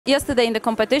Yesterday in the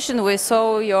competition we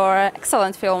saw your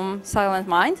excellent film Silent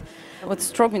Mind. What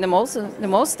struck me the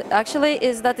most actually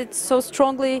is that it's so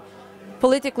strongly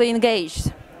politically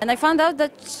engaged. And I found out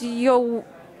that your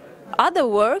other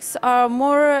works are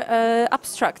more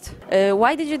abstract.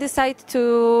 Why did you decide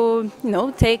to,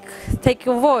 take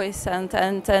your voice and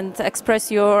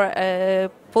express your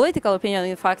political opinion,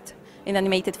 in fact, in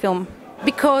animated film?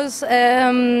 Because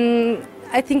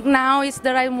I think now is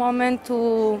the right moment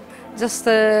to just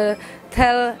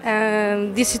tell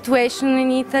the situation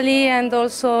in Italy and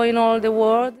also in all the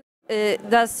world.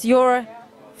 Does your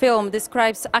film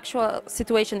describes actual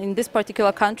situation in this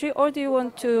particular country, or do you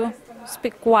want to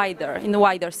speak wider, in a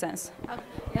wider sense?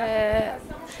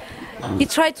 We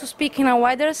try to speak in a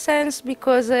wider sense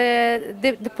because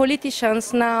the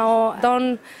politicians now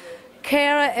don't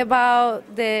care about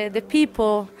the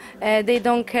people, they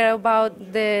don't care about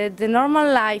the normal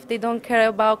life, they don't care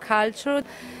about culture.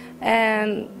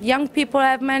 And young people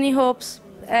have many hopes,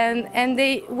 and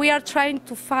we are trying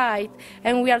to fight,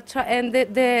 and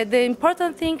the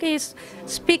important thing is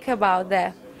speak about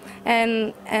that.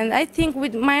 And I think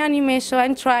with my animation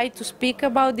I try to speak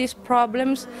about these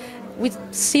problems with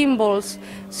symbols.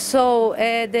 So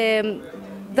the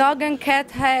dog and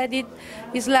cat head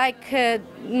is like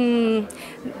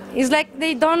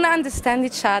they don't understand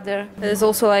each other. There's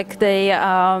also like they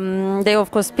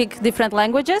of course speak different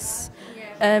languages.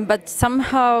 But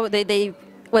somehow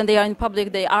when they are in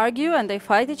public they argue and they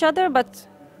fight each other, but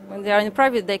when they are in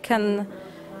private they can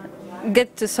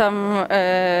get to some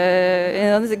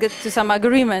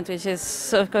agreement, which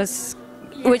is of course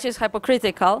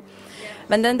hypocritical.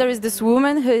 And then there is this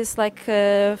woman who is like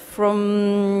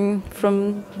from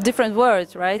different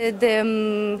worlds, right?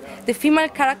 The female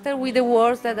character with the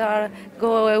words that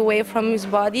go away from his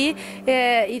body,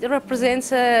 it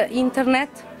represents internet.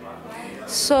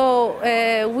 So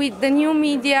with the new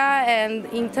media and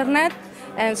internet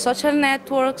and social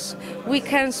networks, we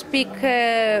can speak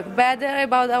better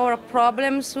about our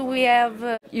problems we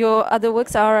have. Your other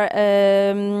works are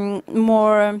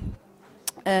more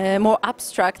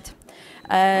abstract.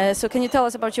 So can you tell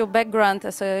us about your background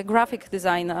as a graphic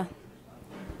designer?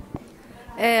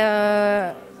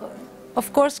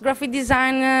 Of course, graphic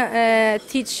design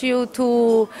teach you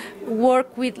to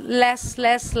work with less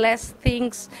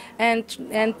things and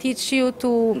teach you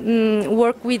to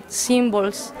work with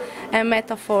symbols and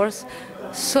metaphors.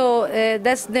 So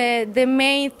that's the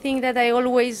main thing that I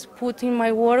always put in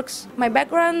my works. My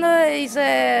background is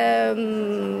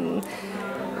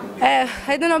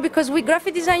I don't know, because with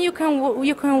graphic design you can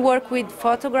work with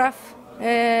photograph,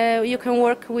 you can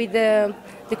work with the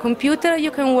computer,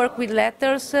 you can work with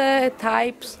letters,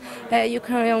 types, you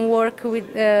can work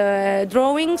with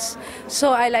drawings.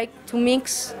 So I like to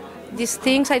mix these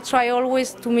things. I try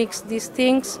always to mix these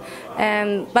things.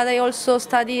 But I also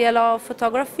study a lot of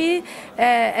photography,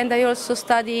 and I also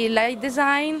study light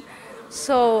design.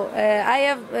 So I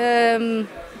have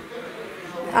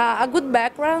a good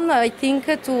background, I think,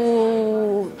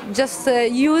 to just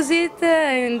use it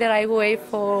in the right way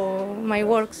for my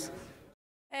works.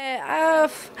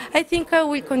 I think I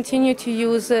will continue to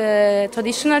use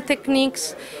traditional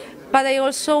techniques, but I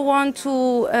also want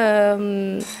to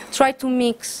try to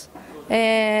mix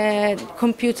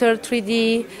computer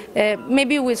 3D,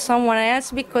 maybe with someone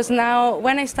else, because now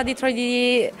when I studied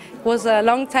 3D it was a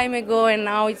long time ago and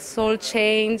now it's all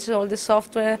changed, all the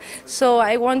software. So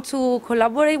I want to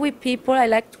collaborate with people, I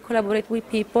like to collaborate with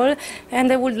people,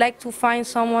 and I would like to find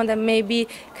someone that maybe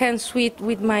can suit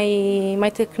with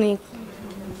my technique.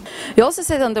 You also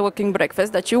said on the Working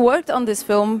Breakfast that you worked on this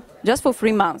film just for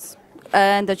 3 months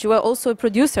and that you were also a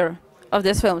producer of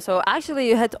this film. So actually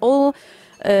you had all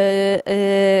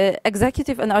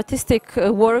executive and artistic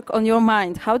work on your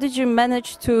mind. How did you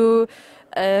manage to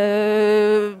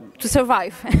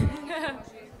survive?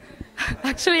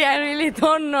 Actually, I really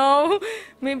don't know.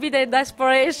 Maybe the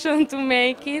desperation to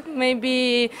make it.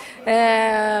 Maybe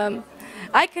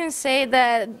I can say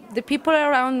that the people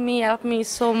around me helped me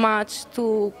so much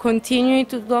to continue,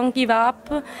 to don't give up.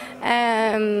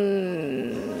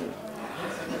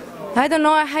 I don't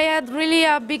know, I had really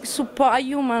a big support, a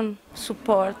human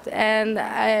support. And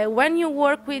when you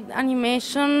work with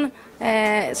animation,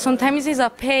 sometimes it's a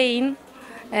pain,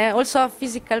 also a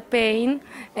physical pain.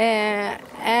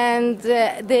 And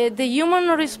the human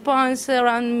response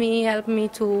around me helped me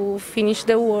to finish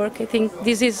the work. I think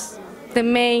this is the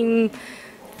main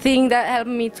thing that helped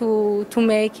me to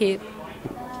make it.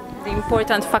 The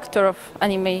important factor of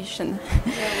animation.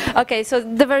 Okay, so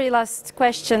the very last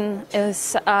question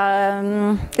is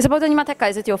about Animateka.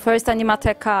 Is it your first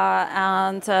Animateka?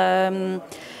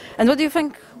 And what do you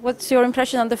think what's your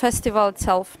impression on the festival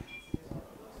itself?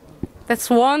 That's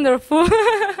wonderful.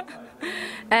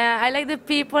 I like the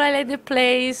people, I like the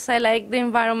place, I like the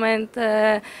environment.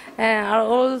 Are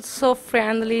all so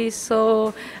friendly,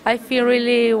 so I feel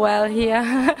really well here.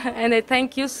 And I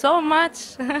thank you so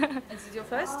much. Is it your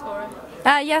first or?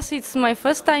 Yes, it's my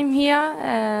first time here.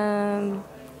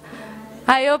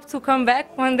 I hope to come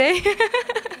back one day.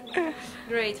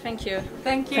 Great, thank you.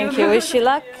 Thank you. Thank you. Wish you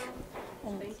luck.